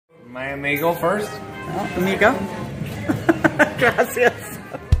My amigo first. Oh, amigo. Gracias.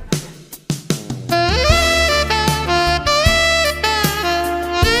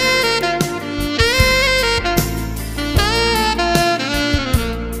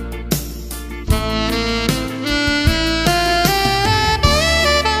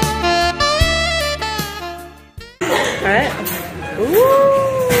 Alright. Ooh!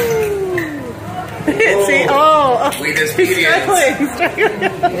 See? Oh! We just He's struggling.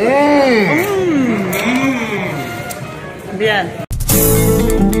 Bien.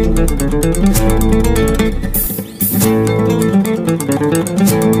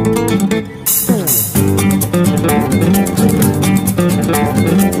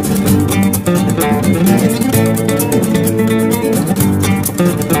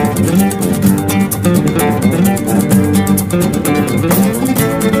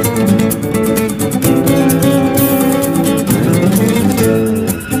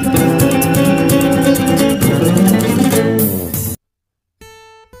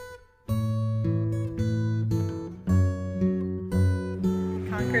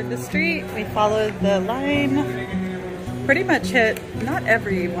 The street, we followed the line, pretty much hit not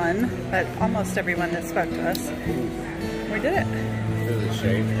everyone, but almost everyone that spoke to us. We did it. Does it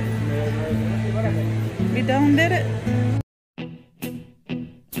shake? We done did it.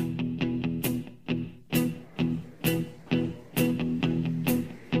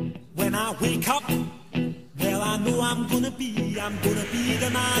 When I wake up, well I know I'm gonna be the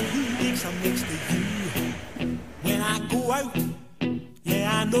man who wakes up next to you. When I go out,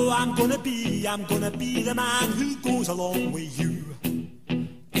 I know I'm gonna be the man who goes along with you.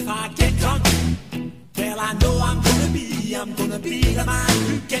 If I get drunk, well I know I'm gonna be the man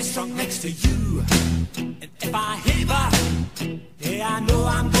who gets drunk next to you. And if I haver, yeah I know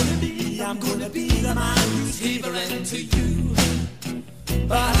I'm gonna be the man who's havering to you.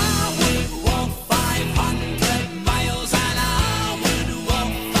 But I would walk 500 miles and I would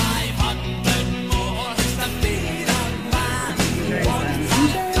walk 500 more to be the man who walks.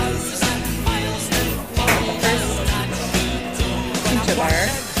 Bar,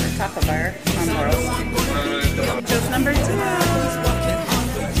 Tapa bar on Laurel Street. Just number 2.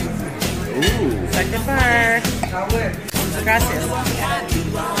 Ooh. Second bar. Gracias.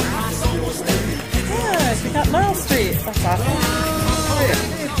 Good, we got Laurel Street. That's awesome. Oh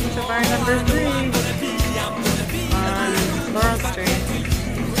yeah. Pizza bar number 3 on Laurel Street.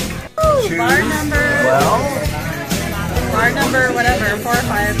 Ooh, bar number. Well. Bar number whatever, 4 or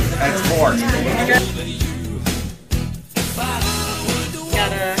 5. That's 4. Good.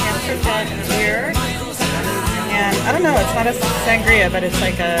 Got a hamster cut here, and I don't know, it's not a sangria, but it's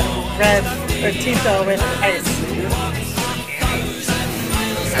like a red or tinto with ice.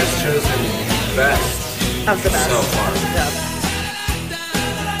 Has chosen best Of the best. so far. Yeah.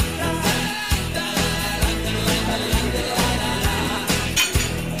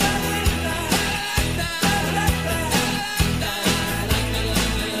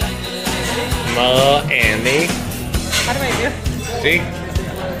 Andy. How do I do? See?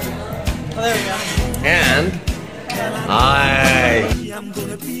 Oh, there we go. And I'm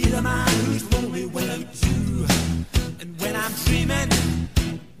gonna be the man who's lonely without you. And when I'm dreaming,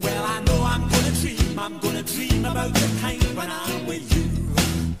 well I know I'm gonna dream about the time when I'm with you.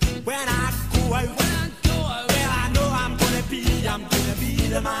 When I go out, well I know I'm gonna be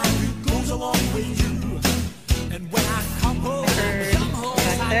the man who goes along with you. And when I come home,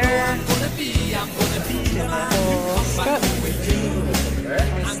 Back there. I'm gonna be the man who comes back with you.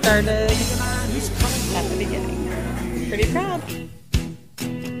 We started at the beginning. Pretty proud.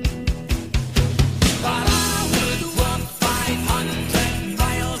 But I would walk 500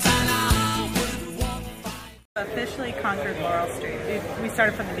 miles and I would walk Officially conquered Laurel Street. We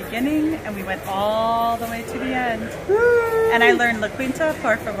started from the beginning and we went all the way to the end. And I learned La Cuenta,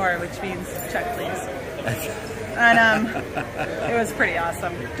 por favor, which means check please. And it was pretty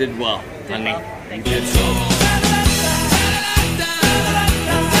awesome. did well. Did well. Thank you.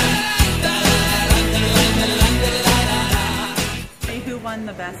 Who won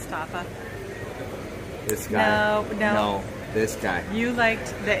the best tapa? This guy. No. This guy. You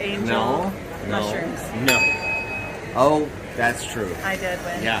liked the angel mushrooms. No. Oh, that's true. I did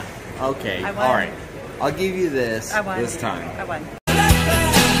win. Yeah. Okay. I All won. right. I'll give you this I won. this time. I won.